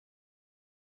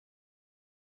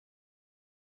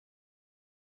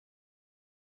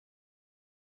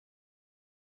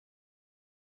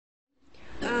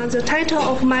The title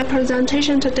of my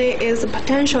presentation today is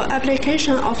Potential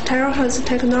Application of Terahertz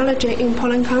Technology in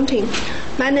Pollen Counting.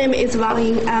 My name is Wang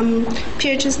Ying. I'm a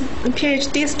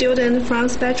PhD student from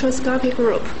Spectroscopy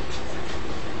Group.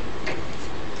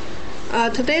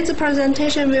 Today's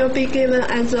presentation will be given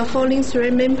as the following three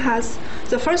main parts.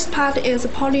 The first part is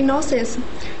polynosis.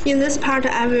 In this part,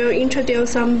 I will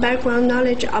introduce some background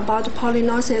knowledge about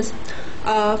polynosis.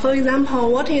 For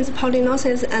example, what is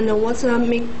polynosis and what's the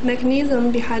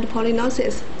mechanism behind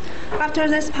polynosis? After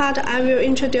this part, I will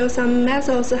introduce some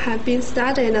methods that have been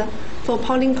studied for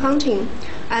pollen counting.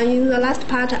 And in the last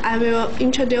part, I will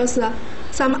introduce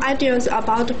some ideas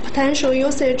about potential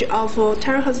usage of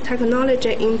terahertz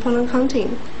technology in pollen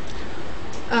counting.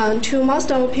 To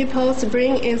most of people,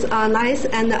 spring is a nice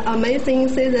and amazing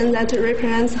season that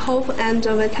represents hope and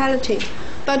vitality.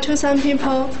 But to some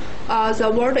people,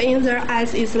 the world in their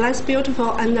eyes is less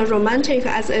beautiful and romantic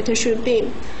as it should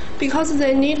be, because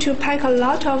they need to pack a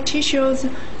lot of tissues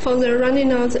for their runny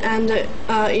nose and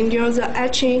endure the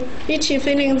itchy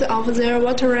feelings of their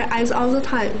watery eyes all the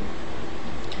time.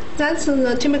 That's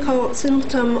the typical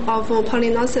symptom of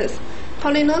pollinosis.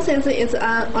 Pollinosis is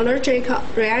an allergic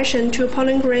reaction to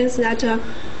pollen grains that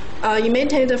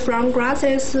emitted from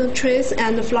grasses, trees,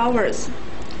 and flowers.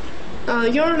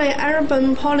 Usually,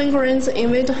 airborne pollen grains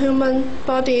invade human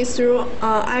body through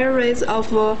airways,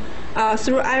 for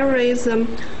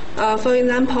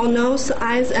example, nose,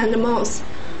 eyes, and mouth.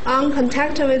 On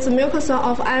contact with mucosa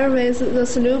of airways, the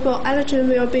soluble allergen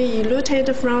will be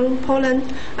eluted from pollen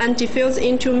and diffuse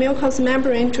into mucous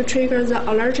membrane to trigger the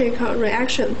allergic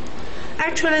reaction.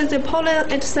 Actually, the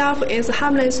pollen itself is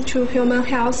harmless to human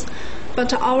health,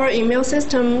 but our immune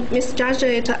system misjudges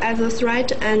it as a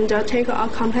threat and take a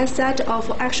complex set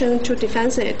of action to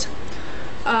defend it.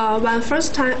 When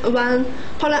pollen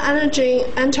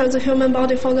allergen enters the human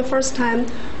body for the first time,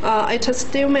 it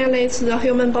stimulates the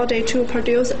human body to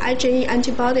produce IgE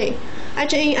antibody.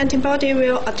 IgE antibody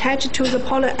will attach to the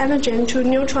pollen allergen to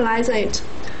neutralize it.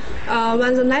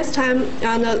 The next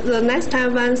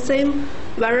time when same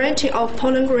variety of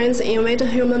pollen grains invade the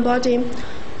human body,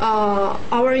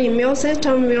 our immune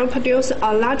system will produce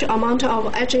a large amount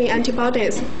of IgE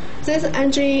antibodies. These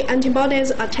IgE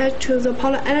antibodies attached to the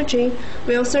pollen allergen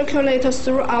will circulate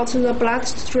throughout the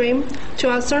bloodstream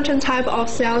to a certain type of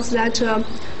cells that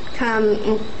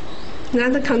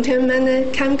contain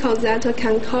many chemicals that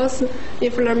can cause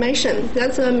inflammation.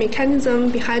 That's the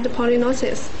mechanism behind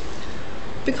pollinosis.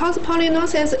 Because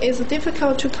pollinosis is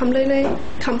difficult to completely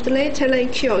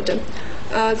cure,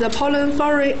 the pollen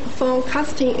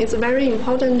forecasting is very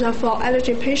important for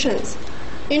allergy patients.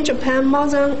 In Japan, more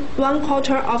than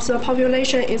 1/4 of the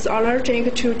population is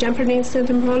allergic to Japanese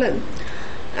satin pollen.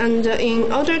 And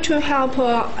in order to help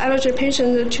allergy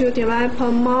patients to develop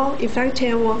more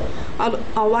effective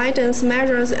avoidance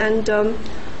measures and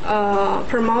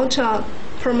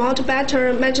promote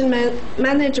better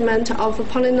management of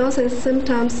pollinosis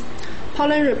symptoms,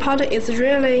 pollen report is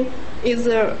usually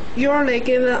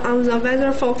given on the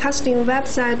weather forecasting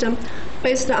website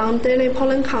based on daily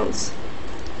pollen counts.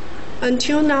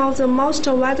 Until now, the most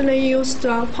widely used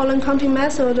pollen counting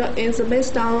method is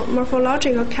based on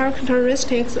morphological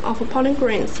characteristics of pollen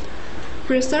grains.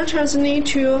 Researchers need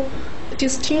to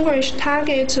distinguish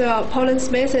target pollen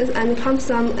species and count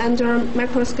them under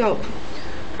microscope.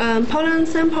 Pollen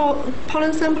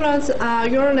samplers are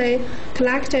usually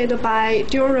collected by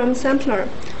Durham sampler,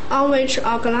 on which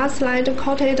a glass slide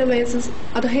coated with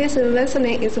adhesive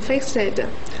Vaseline is fixed.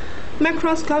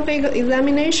 Microscopic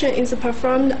examination is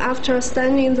performed after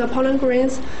staining the pollen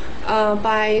grains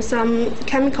by some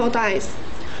chemical dyes.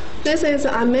 This is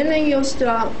a mainly used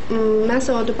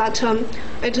method, but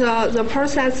the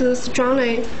process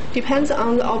strongly depends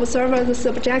on the observer's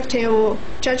subjective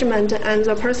judgment, and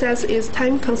the process is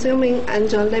time-consuming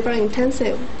and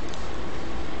labor-intensive.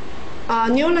 A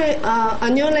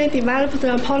newly developed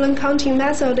pollen counting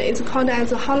method is called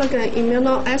as halogen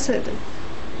immunoassay,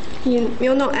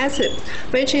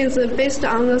 which is based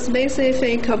on the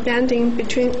specific binding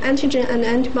between antigen and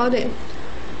antibody.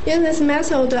 In this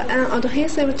method, an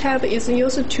adhesive tape is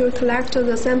used to collect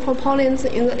the sample pollens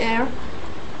in the air.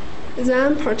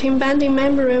 Then, protein binding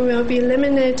membrane will be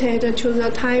laminated to the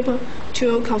tape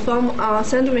to conform a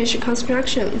sandwich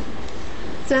construction.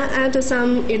 Then add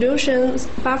some elution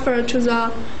buffer to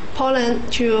the pollen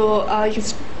to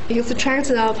extract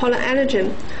the pollen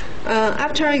allergen.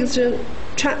 After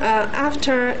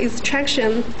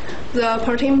extraction, the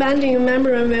protein binding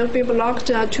membrane will be blocked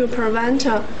to prevent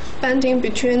binding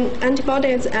between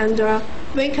antibodies, and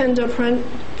weakened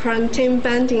protein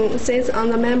binding sits on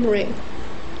the membrane.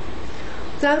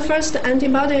 Then first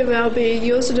antibody will be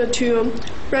used to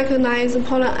recognize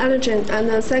pollen allergen, and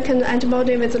the second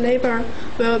antibody with label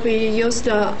will be used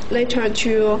later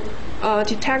to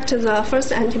detect the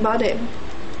first antibody.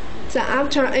 Then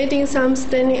after adding some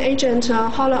staining agent,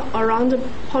 hollow around the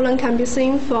pollen can be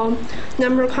seen for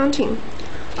number counting.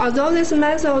 Although this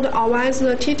method avoids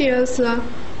the tedious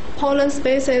pollen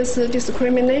species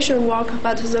discrimination work,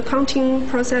 but the counting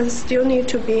process still needs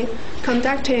to be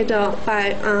conducted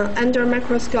by under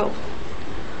microscope.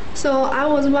 So I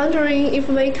was wondering if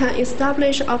we can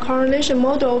establish a correlation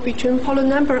model between pollen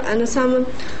number and some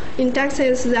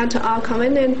indexes that are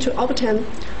convenient to obtain.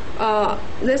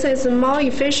 This is more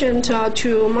efficient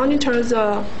to monitor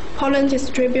the pollen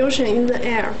distribution in the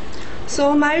air.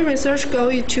 So my research goal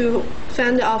is to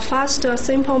find a fast,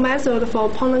 simple method for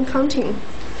pollen counting.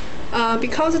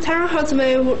 Because terahertz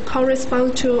wave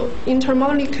corresponds to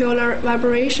intermolecular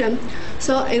vibration,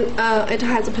 so it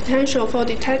has potential for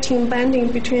detecting binding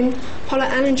between pollen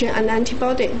allergen and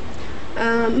antibody.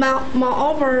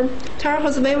 Moreover,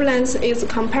 terahertz wavelength is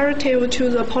comparative to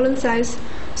the pollen size,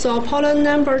 so pollen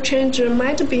number change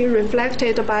might be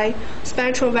reflected by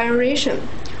spectral variation.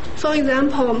 For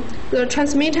example, the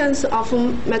transmittance of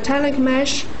metallic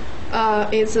mesh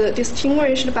is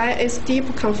distinguished by its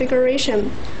deep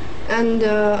configuration, and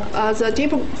the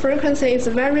deep frequency is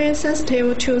very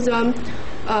sensitive to the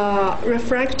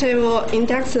refractive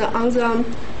index on the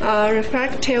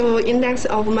refractive index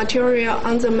of material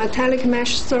on the metallic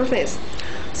mesh surface.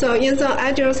 So in the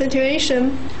ideal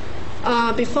situation,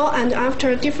 before and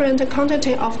after different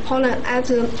quantity of pollen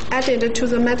added to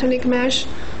the metallic mesh,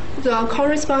 the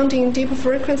corresponding deep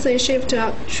frequency shift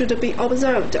should be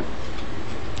observed.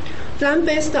 Then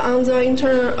based on the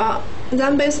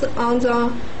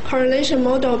correlation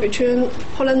model between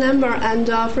pollen number and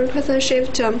frequency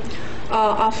shift,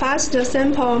 a fast,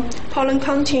 simple pollen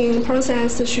counting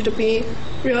process should be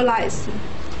realized.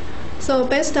 So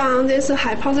based on this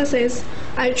hypothesis,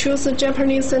 I choose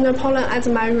Japanese center pollen as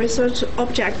my research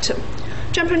object.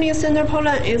 Japanese center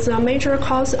pollen is a major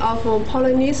cause of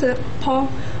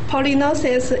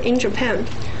pollinosis in Japan.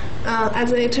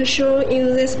 As it shown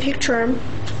in this picture,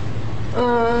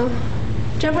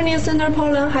 Japanese center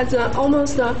pollen has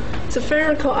almost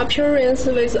spherical appearance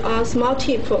with a small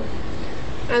tip,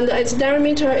 and its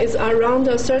diameter is around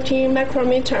 30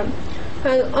 micrometer.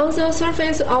 And on the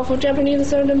surface of Japanese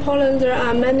center pollen, there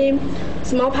are many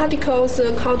small particles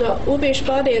called Ubish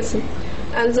bodies,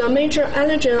 and the major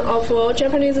allergen of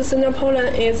Japanese center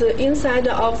pollen is inside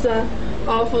of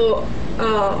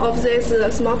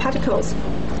these small particles.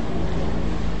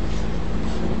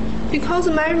 Because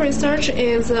my research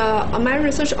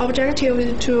objective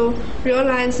is to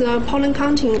realize pollen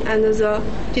counting, and the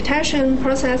detection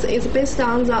process is based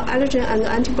on the allergen and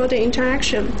antibody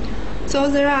interaction. So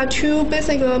there are two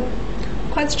basic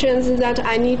questions that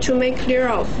I need to make clear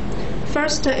of.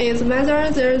 First is whether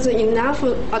there is enough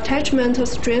attachment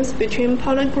strength between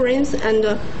pollen grains and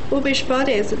Ubish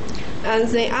bodies, and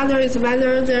the other is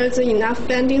whether there is enough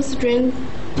binding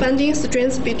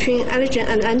strength between allergen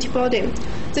and antibody.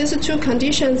 These two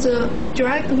conditions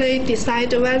directly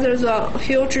decide whether the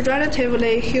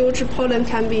relatively huge pollen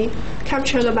can be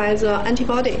captured by the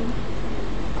antibody.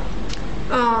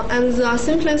 And the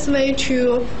simplest way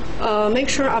to make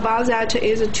sure about that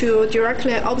is to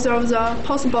directly observe the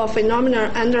possible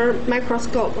phenomena under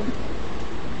microscope.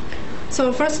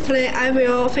 So firstly, I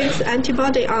will fix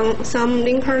antibody on some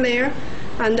linker layer,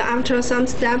 and after some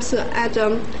steps, add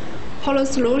pollen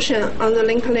solution on the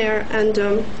linker layer and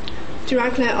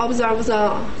directly observe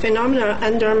the phenomena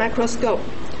under microscope.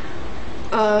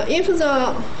 If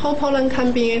the whole pollen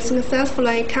can be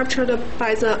successfully captured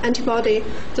by the antibody,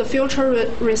 the future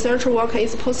research work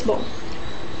is possible.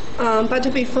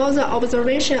 But before the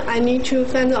observation, I need to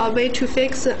find a way to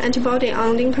fix the antibody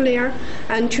on linker layer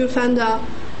and to find a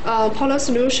pollen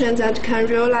solution that can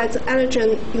realize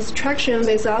allergen extraction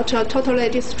without totally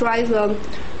destroy the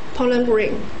pollen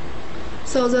grain.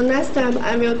 So the next step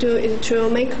I will do is to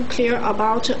make clear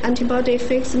about antibody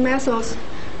fix methods,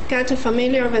 get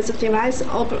familiar with device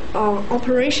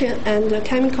operation and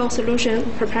chemical solution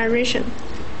preparation.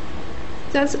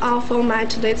 That's all for my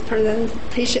today's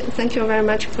presentation. Thank you very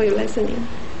much for your listening.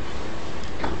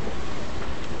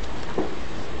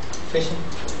 Fishing.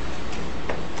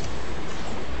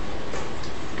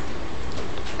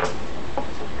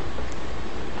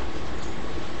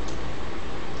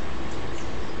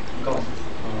 Go.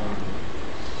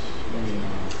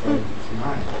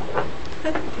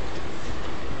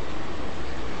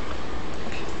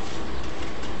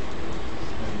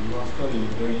 Your study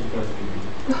is very interesting.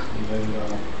 And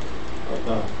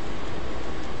then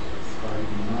slide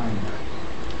 9.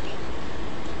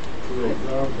 to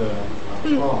observe the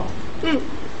form,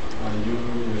 you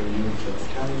will use the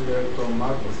scanning electron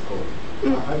microscope. I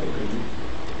think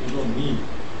you don't need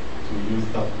to use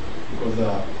that because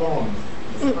the forms,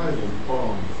 the size of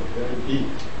forms is a very big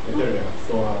material.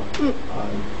 So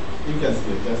you can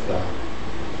see just a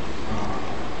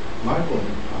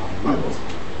microscope.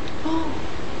 Oh.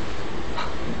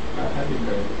 I think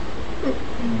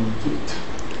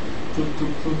to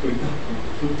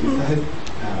precise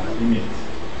image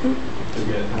to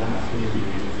get maybe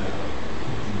use a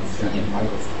scanning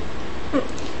microscope.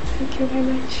 Thank you very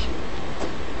much.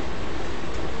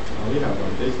 We have a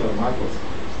digital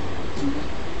microscope.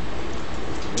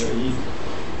 Very easy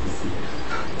to see.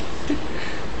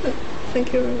 Thank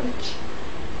you very much.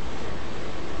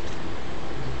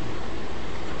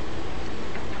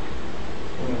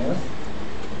 Anyone else?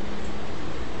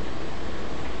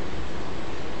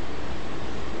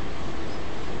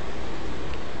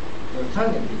 The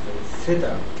target is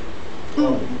theta.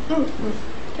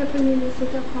 Japanese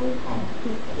is a power.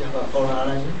 You have a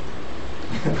polarization?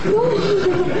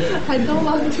 I don't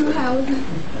want to have.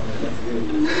 That's good.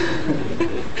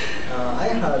 I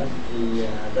heard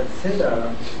the theta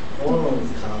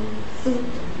hormones come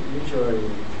usually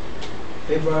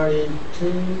February to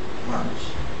March.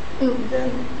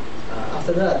 Then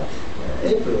after that,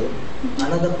 April,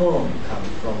 another hormone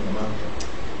comes from the mountain.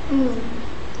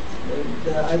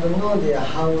 I don't know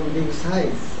how big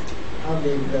size, how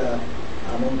big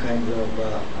among kinds of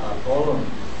hormone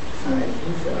size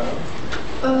is.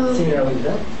 Similar with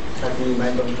that, 30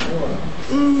 micrometer.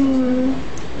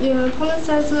 Yeah, pollen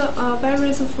size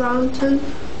varies from 10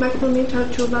 micrometer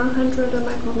to 100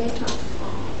 micrometer.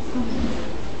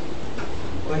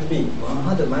 Quite big,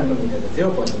 100 micrometer,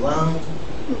 0.1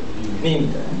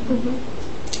 millimeter.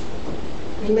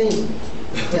 Maybe.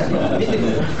 Yeah,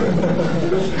 visible.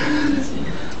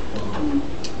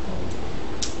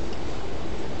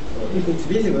 So if it's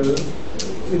visible,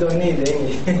 we don't need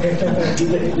any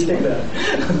detector.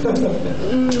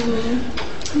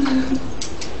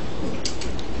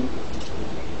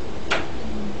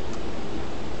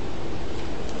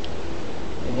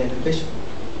 Any other question?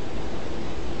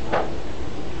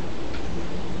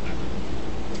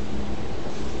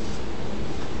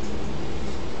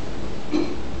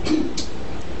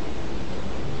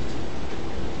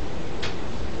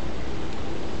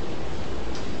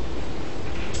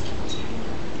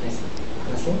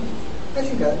 I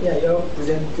think your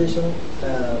presentation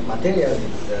material is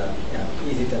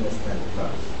easy to understand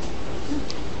first.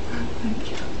 Thank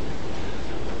you.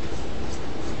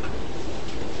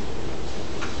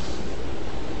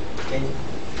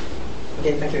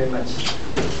 Okay, thank you very much.